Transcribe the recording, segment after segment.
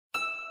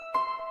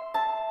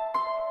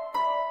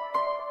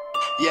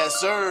Yes,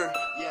 sir.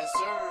 Yes,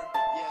 sir.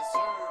 Yes,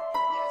 sir.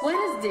 What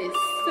is this?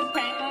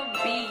 Supremo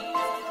beat.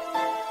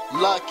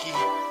 Lucky.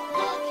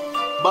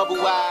 Bubble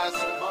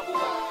Wise.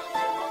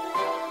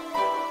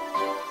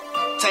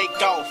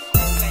 Take off.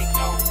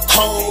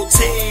 Whole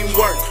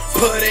teamwork,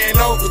 put in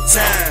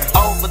overtime.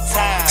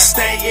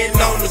 Staying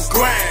on the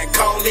grind,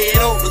 call it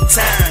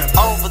overtime.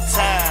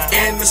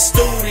 In the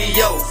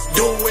studio,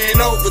 doing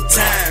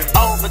overtime.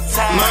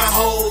 My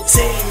whole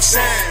team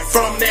shine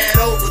from that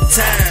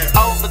overtime.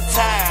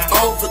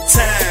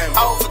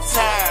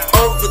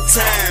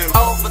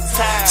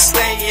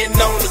 Staying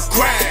on the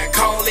grind,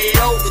 call it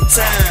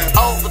overtime.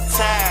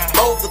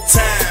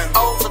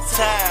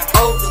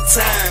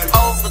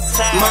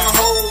 My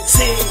whole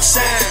team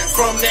shine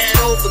from that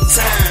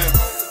overtime.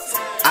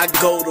 I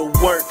go to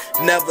work,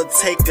 never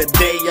take a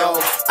day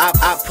off.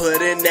 I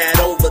put in that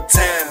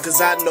overtime,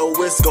 cause I know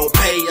it's gon'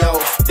 pay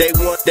off.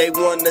 They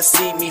wanna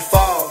see me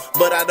fall,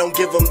 but I don't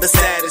give them the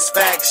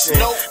satisfaction.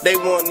 They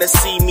wanna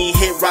see me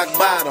hit rock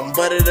bottom,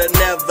 but it'll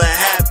never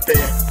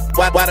happen.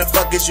 Why the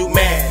fuck is you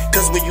mad?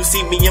 Cause when you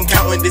see me, I'm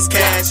counting this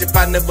cash. If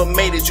I never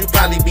made it, you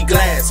probably be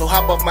glad. So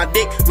hop off my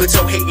dick with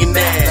your hating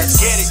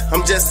ass.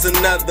 I'm just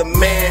another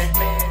man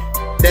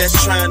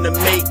that's trying to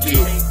make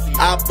it.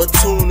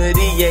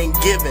 Opportunity ain't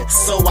given,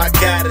 so I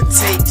gotta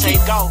take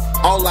it.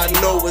 All I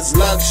know is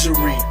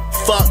luxury.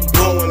 Fuck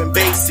going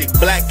basic.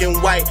 Black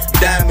and white,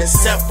 diamonds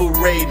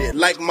separated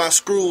like my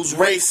screws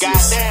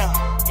racist.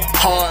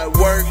 Hard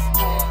work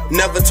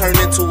never turned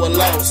into a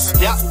loss.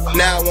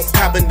 Now I'm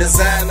copping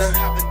designer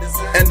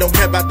and don't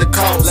care about the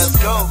cost. Let's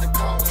go.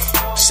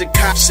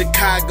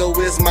 Chicago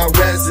is my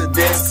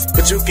residence,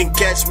 but you can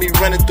catch me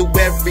running through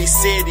every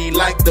city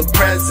like the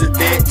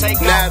president.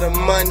 Now the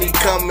money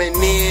coming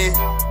in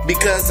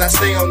because I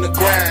stay on the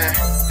grind.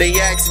 They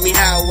ask me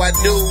how I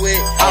do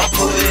it, I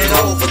put it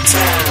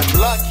overtime.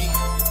 Lucky.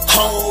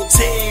 Whole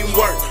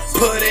teamwork,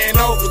 put in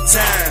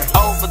overtime.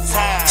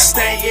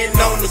 Staying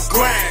on the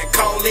grind,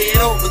 call it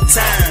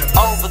overtime.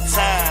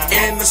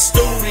 In the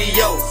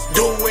studio,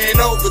 doing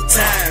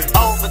overtime.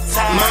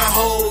 My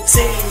whole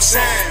team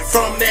shine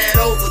from that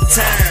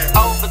overtime.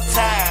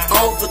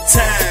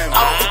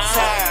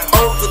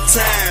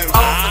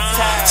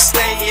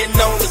 Staying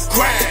on the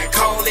grind,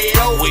 call it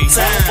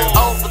overtime.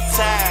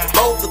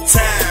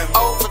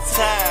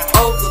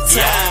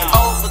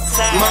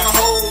 My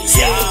whole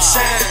team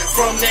shine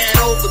from that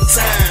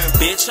overtime.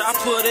 Bitch, I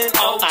put in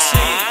OT,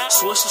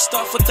 switch the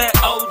stuff with that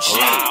OG,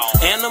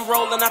 and I'm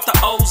rolling out the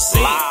OZ.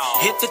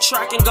 Hit the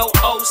track and go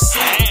OC.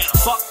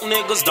 Fuck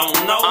niggas don't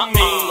know me.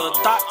 Lil'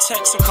 thought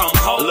text and come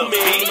hold me.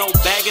 No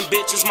bagging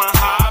bitches my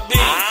hobby.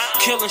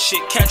 Killing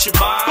shit, catch your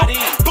body.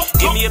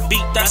 Give me a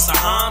beat that's a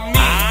homie.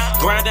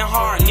 Grinding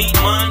hard, need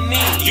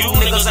money. You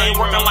niggas ain't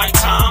working like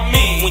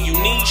Tommy. When you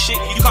need shit,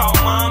 you call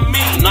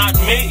mommy, not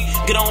me.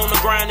 Get on the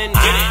grind and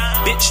get it.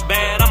 Bitch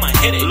bad, I'ma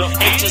hit it.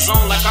 H is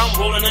on like I'm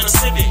rolling in a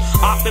Civic.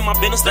 Off in my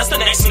business, that's the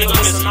next nigga.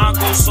 Listen, I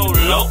go so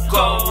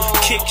loco.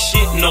 Kick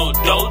shit, no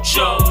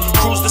dojo.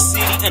 Cruise the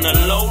city in a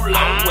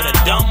low-low with a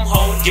dumb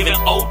hoe. Giving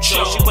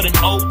Ocho, she put an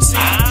OT.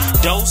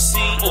 Dosey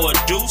or a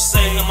Deuce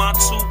in my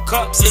 2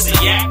 cups. It's a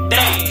yak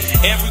day.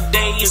 Every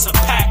day is a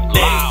pack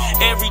day.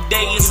 Every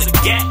day is a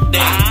gat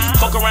day.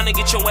 Fuck around and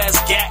get your ass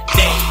gat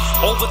day.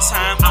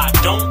 Overtime, I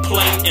don't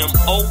play.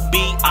 MOB,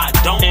 I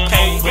don't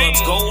pay.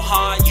 Runs go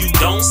hard, you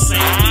don't say.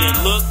 Me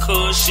and look,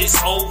 cuz shit's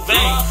over.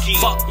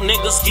 Fuck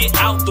niggas, get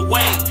out the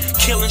way.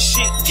 Killing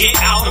shit, get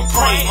out and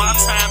pray. My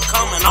time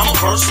coming, I'm a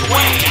verse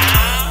away.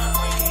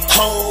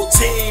 Whole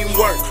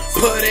teamwork,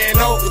 put in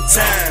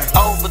overtime.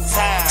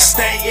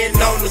 Staying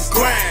on the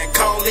grind,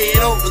 call it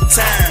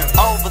overtime.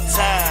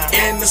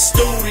 In the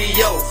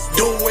studio,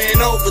 doing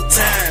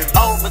overtime.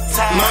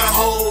 My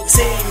whole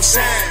team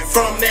shine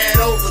from that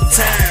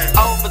overtime.